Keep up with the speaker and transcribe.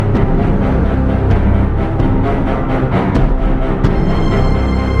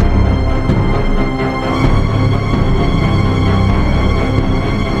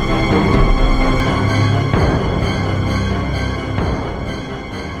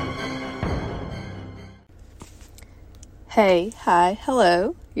Hey, hi,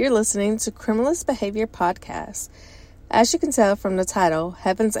 hello. You're listening to Criminalist Behavior Podcast. As you can tell from the title,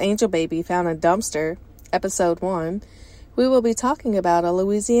 Heaven's Angel Baby Found in Dumpster, Episode 1, we will be talking about a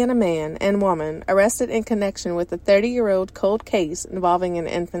Louisiana man and woman arrested in connection with a 30-year-old cold case involving an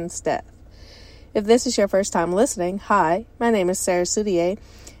infant's death. If this is your first time listening, hi, my name is Sarah Soudier,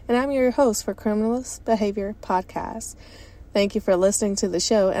 and I'm your host for Criminalist Behavior Podcast. Thank you for listening to the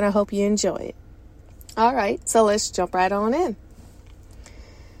show, and I hope you enjoy it. All right, so let's jump right on in.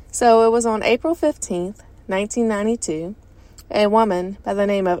 So it was on April 15th, 1992, a woman by the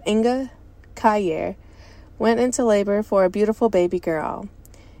name of Inga Kayer went into labor for a beautiful baby girl.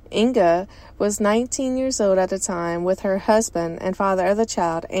 Inga was 19 years old at the time with her husband and father of the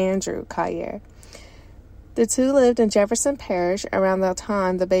child, Andrew Kayer. The two lived in Jefferson Parish around the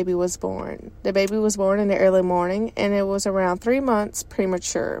time the baby was born. The baby was born in the early morning, and it was around 3 months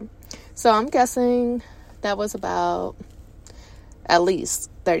premature. So I'm guessing that was about at least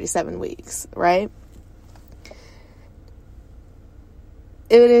 37 weeks, right?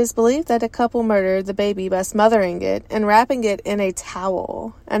 It is believed that the couple murdered the baby by smothering it and wrapping it in a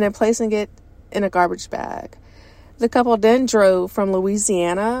towel and then placing it in a garbage bag. The couple then drove from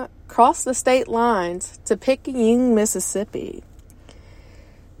Louisiana, crossed the state lines to Picayune, Mississippi.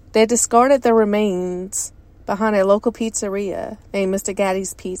 They discarded the remains behind a local pizzeria named Mr.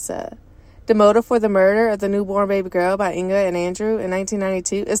 Gatti's Pizza. The motive for the murder of the newborn baby girl by Inga and Andrew in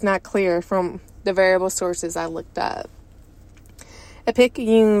 1992 is not clear from the variable sources I looked up. A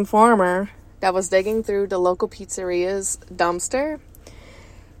Picayune farmer that was digging through the local pizzeria's dumpster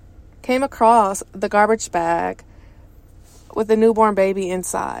came across the garbage bag with the newborn baby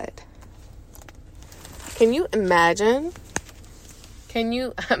inside. Can you imagine?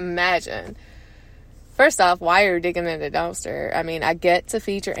 First off, why are you digging in the dumpster? I mean, I get to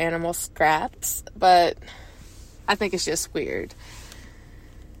feed your animal scraps, but I think it's just weird.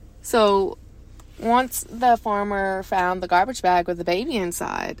 So, once the farmer found the garbage bag with the baby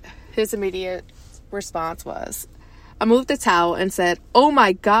inside, his immediate response was, I moved the towel and said, "Oh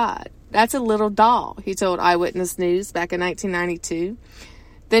my God, that's a little doll," he told Eyewitness News back in 1992.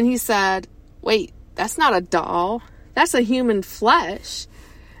 Then he said, "Wait, that's not a doll. That's a human flesh."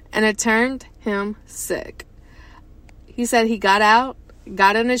 And it turned him sick. He said he got out,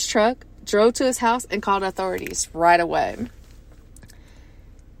 got in his truck, drove to his house, and called authorities right away.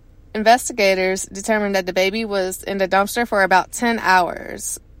 Investigators determined that the baby was in the dumpster for about 10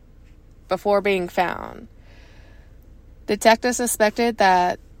 hours before being found. Detectives suspected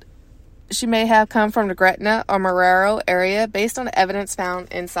that she may have come from the Gretna or Marrero area based on the evidence found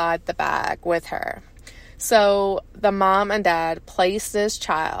inside the bag with her. So the mom and dad placed this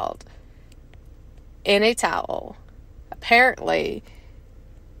child in a towel, apparently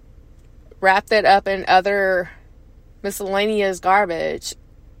wrapped it up in other miscellaneous garbage,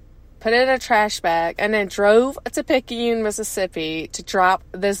 put it in a trash bag, and then drove to Picayune, Mississippi to drop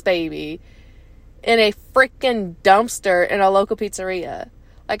this baby in a freaking dumpster in a local pizzeria.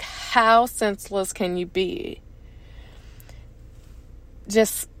 Like, how senseless can you be?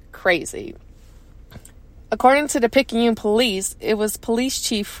 Just crazy. According to the Picayune police, it was Police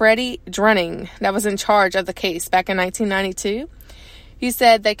Chief Freddie Drunning that was in charge of the case back in 1992. He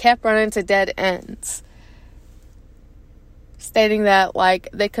said they kept running to dead ends, stating that,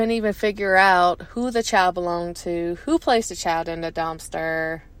 they couldn't even figure out who the child belonged to, who placed the child in the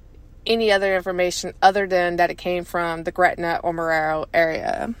dumpster, any other information other than that it came from the Gretna or Marrero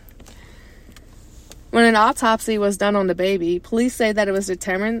area. When an autopsy was done on the baby, police say that it was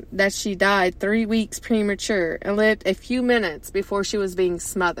determined that she died 3 weeks premature and lived a few minutes before she was being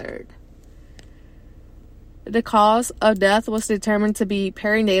smothered. The cause of death was determined to be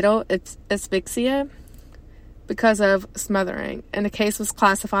perinatal asphyxia because of smothering, and the case was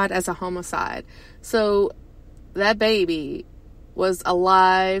classified as a homicide. So that baby was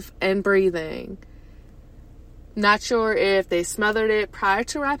alive and breathing. Not sure if they smothered it prior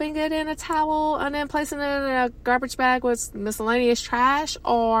to wrapping it in a towel and then placing it in a garbage bag with miscellaneous trash,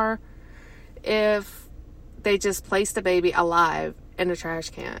 or if they just placed the baby alive in a trash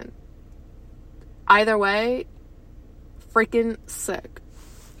can. Either way, freaking sick.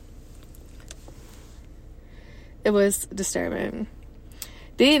 It was disturbing.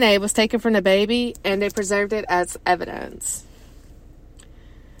 DNA was taken from the baby and they preserved it as evidence.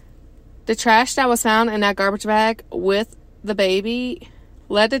 The trash that was found in that garbage bag with the baby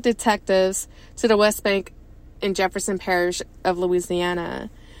led the detectives to the West Bank in Jefferson Parish of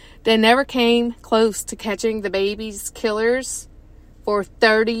Louisiana. They never came close to catching the baby's killers for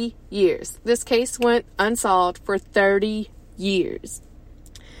 30 years. This case went unsolved for 30 years.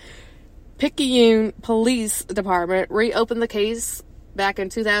 Picayune Police Department reopened the case back in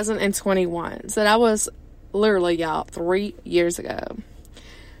 2021. So that was literally, y'all, 3 years ago.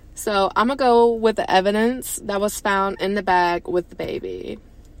 So I'm going to go with the evidence that was found in the bag with the baby.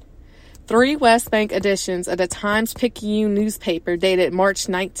 3 West Bank editions of the Times-Picayune newspaper dated March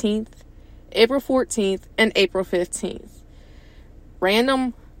 19th, April 14th, and April 15th.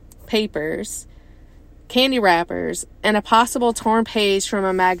 Random papers, candy wrappers, and a possible torn page from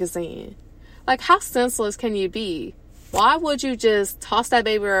a magazine. Like, how senseless can you be? Why would you just toss that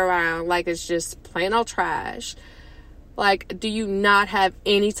baby around like it's just plain old trash? Like, do you not have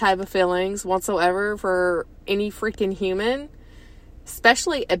any type of feelings whatsoever for any freaking human?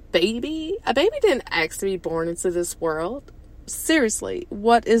 Especially a baby? A baby didn't ask to be born into this world. Seriously,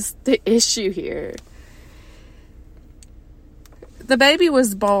 what is the issue here? The baby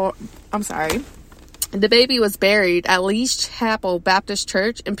was buried at Lee's Chapel Baptist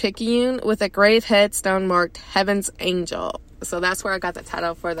Church in Picayune with a grave headstone marked Heaven's Angel. So that's where I got the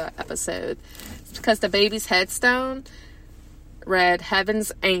title for the episode. It's because the baby's headstone read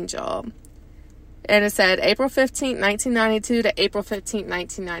Heaven's Angel. And it said April 15th, 1992 to April 15th,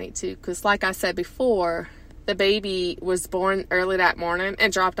 1992. Because like I said before, the baby was born early that morning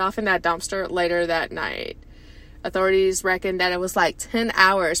and dropped off in that dumpster later that night. Authorities reckon that it was like 10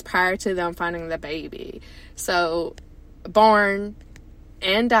 hours prior to them finding the baby. So, born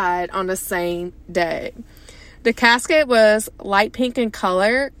and died on the same day. The casket was light pink in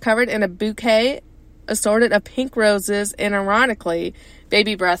color, covered in a bouquet assorted of pink roses and, ironically,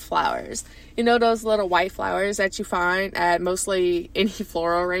 baby breath flowers. You know those little white flowers that you find at mostly any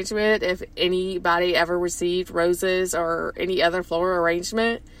floral arrangement? If anybody ever received roses or any other floral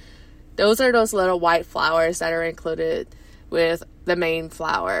arrangement, those are those little white flowers that are included with the main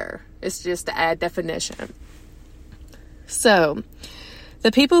flower. It's just to add definition. So,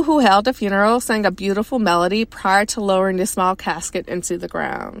 the people who held the funeral sang a beautiful melody prior to lowering the small casket into the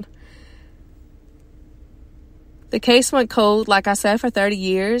ground. The case went cold, like I said, for 30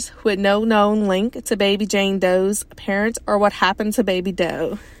 years, with no known link to baby Jane Doe's parents or what happened to baby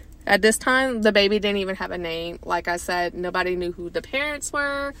Doe. At this time, the baby didn't even have a name. Like I said, nobody knew who the parents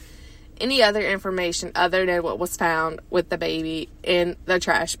were, any other information other than what was found with the baby in the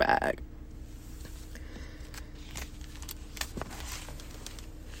trash bag.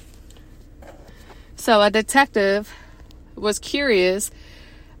 So a detective was curious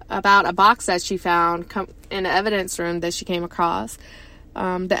about a box that she found in the evidence room that she came across.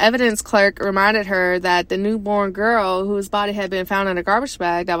 The evidence clerk reminded her that the newborn girl whose body had been found in a garbage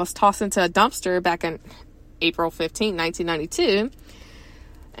bag that was tossed into a dumpster back in April 15, 1992,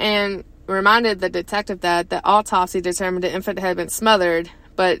 and reminded the detective that the autopsy determined the infant had been smothered,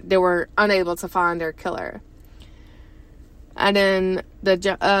 but they were unable to find their killer. And then the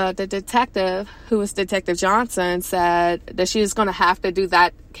detective, who was Detective Johnson, said that she was going to have to do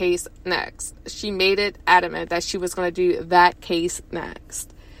that case next. She made it adamant that she was going to do that case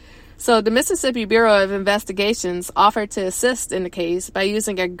next. So the Mississippi Bureau of Investigations offered to assist in the case by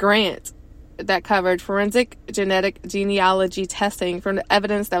using a grant that covered forensic genetic genealogy testing from the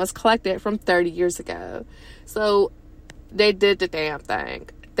evidence that was collected from 30 years ago. So they did the damn thing.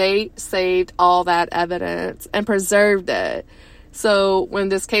 They saved all that evidence and preserved it. So when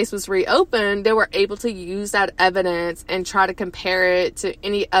this case was reopened, they were able to use that evidence and try to compare it to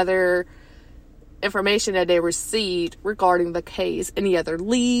any other information that they received regarding the case, any other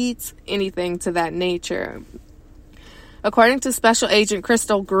leads, anything to that nature. According to Special Agent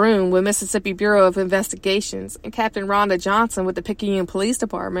Crystal Groom with Mississippi Bureau of Investigations and Captain Rhonda Johnson with the Picayune Police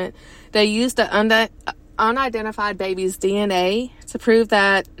Department, they used the unidentified baby's DNA to prove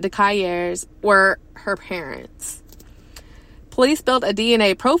that the Cayers were her parents. Police built a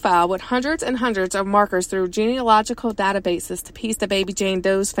DNA profile with hundreds and hundreds of markers through genealogical databases to piece the baby Jane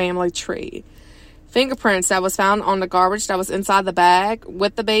Doe's family tree. Fingerprints that was found on the garbage that was inside the bag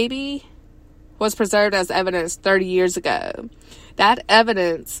with the baby was preserved as evidence 30 years ago. That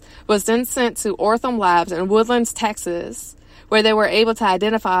evidence was then sent to Ortham Labs in Woodlands, Texas, where they were able to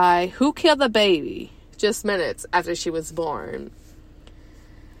identify who killed the baby just minutes after she was born.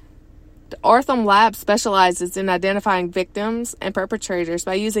 The Ortham Lab specializes in identifying victims and perpetrators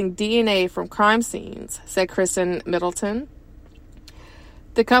by using DNA from crime scenes, said Kristen Middleton.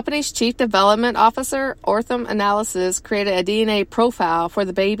 The company's chief development officer, Ortham Analysis, created a DNA profile for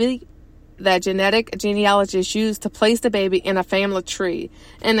the baby that genetic genealogists used to place the baby in a family tree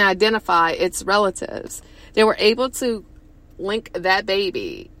and identify its relatives. They were able to link that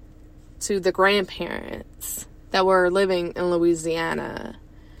baby to the grandparents that were living in Louisiana.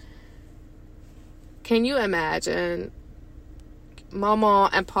 Can you imagine Mama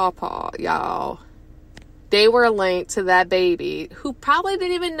and Papa, y'all, they were linked to that baby who probably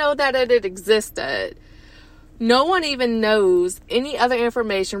didn't even know that it existed. No one even knows any other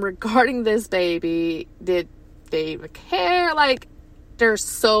information regarding this baby. Did they even care? Like, there's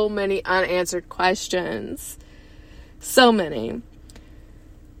so many unanswered questions. So many.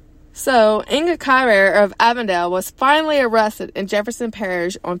 So, Inga Kyrer of Avondale was finally arrested in Jefferson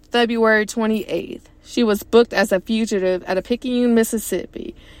Parish on February 28th. She was booked as a fugitive at a Picayune,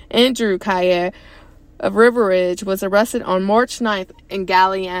 Mississippi. Andrew Kyrer of River Ridge was arrested on March 9th in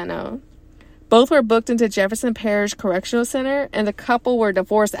Galliano. Both were booked into Jefferson Parish Correctional Center, and the couple were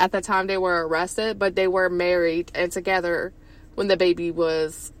divorced at the time they were arrested, but they were married and together when the baby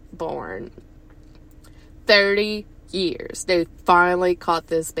was born. 30 years. They finally caught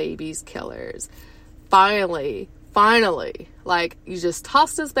this baby's killers. Finally. Like, you just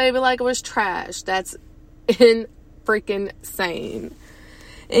tossed this baby like it was trash. That's freaking insane.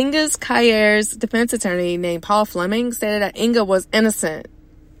 Inga Kyer's defense attorney named Paul Fleming stated that Inga was innocent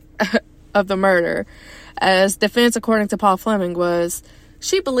of the murder. As defense, according to Paul Fleming, was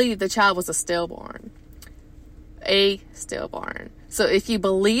she believed the child was a stillborn. So if you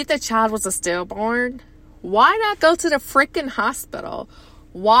believe the child was a stillborn, why not go to the freaking hospital?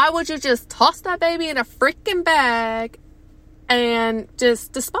 Why would you just toss that baby in a freaking bag and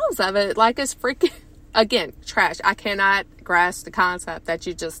just dispose of it like it's freaking, again, trash? I cannot grasp the concept that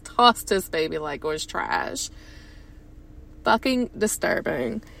you just tossed this baby like it was trash. Fucking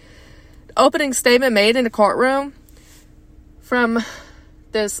disturbing. Opening statement made in the courtroom from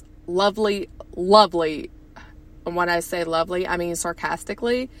this lovely, and when I say lovely, I mean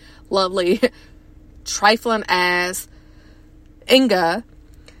sarcastically, lovely, trifling ass Inga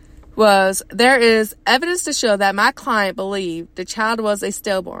was, there is evidence to show that my client believed the child was a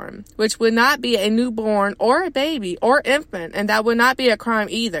stillborn, which would not be a newborn or a baby or infant, and that would not be a crime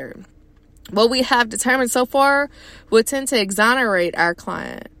either. What we have determined so far would tend to exonerate our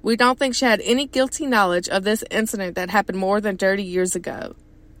client. We don't think she had any guilty knowledge of this incident that happened more than 30 years ago.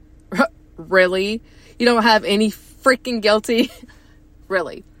 Really? You don't have any freaking guilty?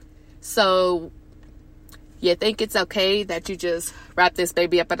 Really? So, you think it's okay that you just wrap this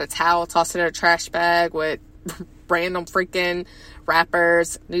baby up in a towel, toss it in a trash bag with random freaking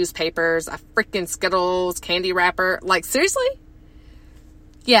wrappers, newspapers, a freaking Skittles candy wrapper? Like, seriously?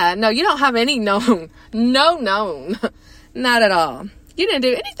 Yeah, no, you don't have any known. No, not at all. You didn't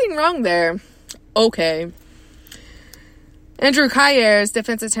do anything wrong there. Okay. Andrew Kyer's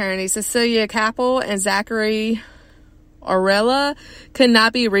defense attorney, Cecilia Capel and Zachary Orella, could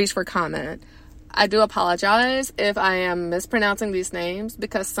not be reached for comment. I do apologize if I am mispronouncing these names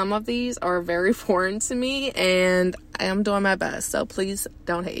because some of these are very foreign to me and I am doing my best, so please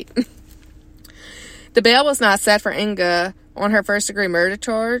don't hate. The bail was not set for Inga on her first-degree murder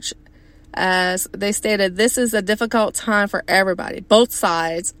charge, as they stated, this is a difficult time for everybody, both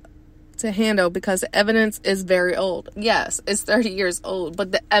sides, to handle because the evidence is very old. Yes, it's 30 years old,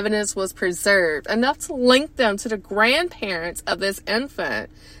 but the evidence was preserved enough to link them to the grandparents of this infant,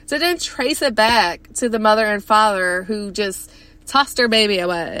 to then trace it back to the mother and father who just tossed their baby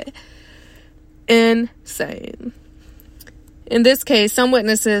away. Insane. In this case, some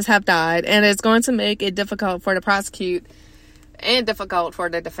witnesses have died, and it's going to make it difficult for the prosecute and difficult for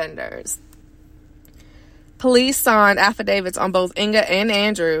the defenders. Police signed affidavits on both Inga and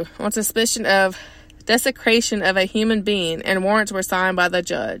Andrew on suspicion of desecration of a human being, and warrants were signed by the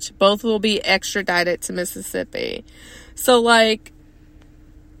judge. Both will be extradited to Mississippi. So, like,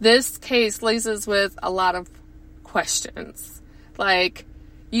 this case leaves us with a lot of questions. Like,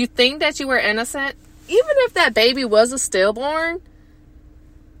 you think that you were innocent? Even if that baby was a stillborn,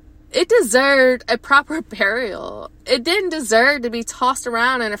 it deserved a proper burial. It didn't deserve to be tossed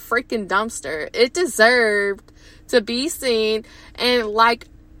around in a freaking dumpster. It deserved to be seen, and like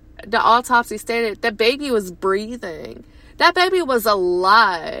the autopsy stated, the baby was breathing. That baby was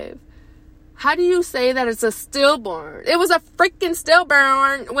alive. How do you say that it's a stillborn? It was a freaking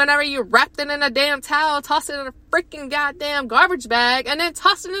stillborn whenever you wrapped it in a damn towel, tossed it in a freaking goddamn garbage bag, and then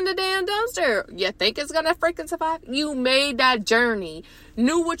tossed it in the damn dumpster. You think it's gonna freaking survive? You made that journey,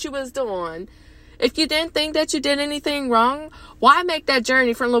 knew what you was doing. If you didn't think that you did anything wrong, why make that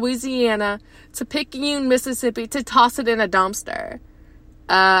journey from Louisiana to Picayune, Mississippi to toss it in a dumpster?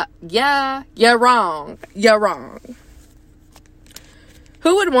 Yeah, you're wrong. You're wrong.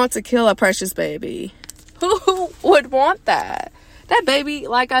 Who would want to kill a precious baby? Who would want that? That baby,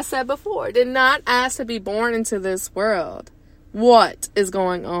 like I said before, did not ask to be born into this world. What is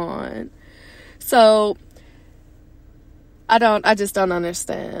going on? So, I just don't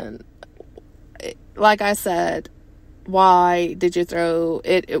understand. Like I said, why did you throw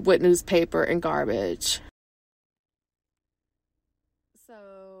it with newspaper and garbage?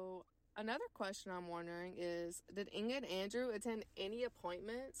 So, another question I'm wondering is, did Inga and Andrew attend any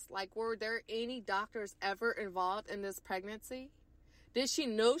appointments? Like, were there any doctors ever involved in this pregnancy? Did she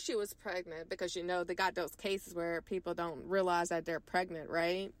know she was pregnant? Because, they got those cases where people don't realize that they're pregnant,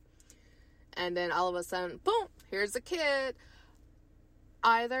 right? And then all of a sudden, boom, here's a kid.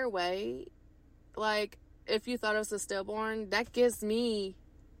 Either way, like, if you thought it was a stillborn, that gives me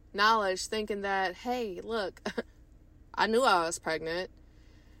knowledge thinking that, hey, look, I knew I was pregnant.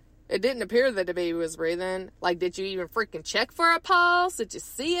 It didn't appear that the baby was breathing. Like, did you even freaking check for a pulse? Did you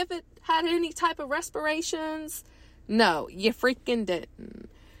see if it had any type of respirations? No, you freaking didn't.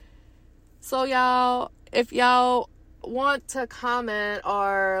 So, y'all, if y'all want to comment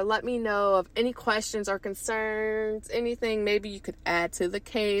or let me know of any questions or concerns, anything maybe you could add to the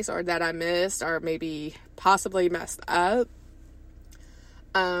case or that I missed or maybe possibly messed up,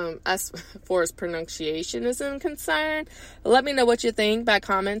 as far as pronunciation is concerned, let me know what you think by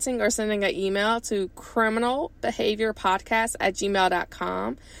commenting or sending an email to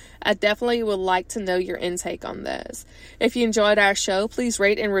criminalbehaviorpodcast@gmail.com. I definitely would like to know your intake on this. If you enjoyed our show, please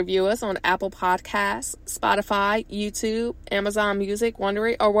rate and review us on Apple Podcasts, Spotify, YouTube, Amazon Music,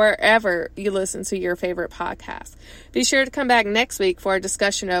 Wondery, or wherever you listen to your favorite podcast. Be sure to come back next week for a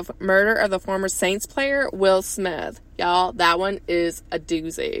discussion of murder of the former Saints player, Will Smith. Y'all, that one is a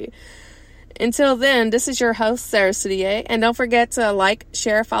doozy. Until then, this is your host, Sarah Soudier, and don't forget to like,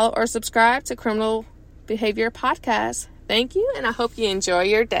 share, follow, or subscribe to Criminal Behavior Podcast. Thank you, and I hope you enjoy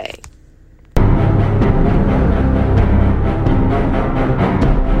your day.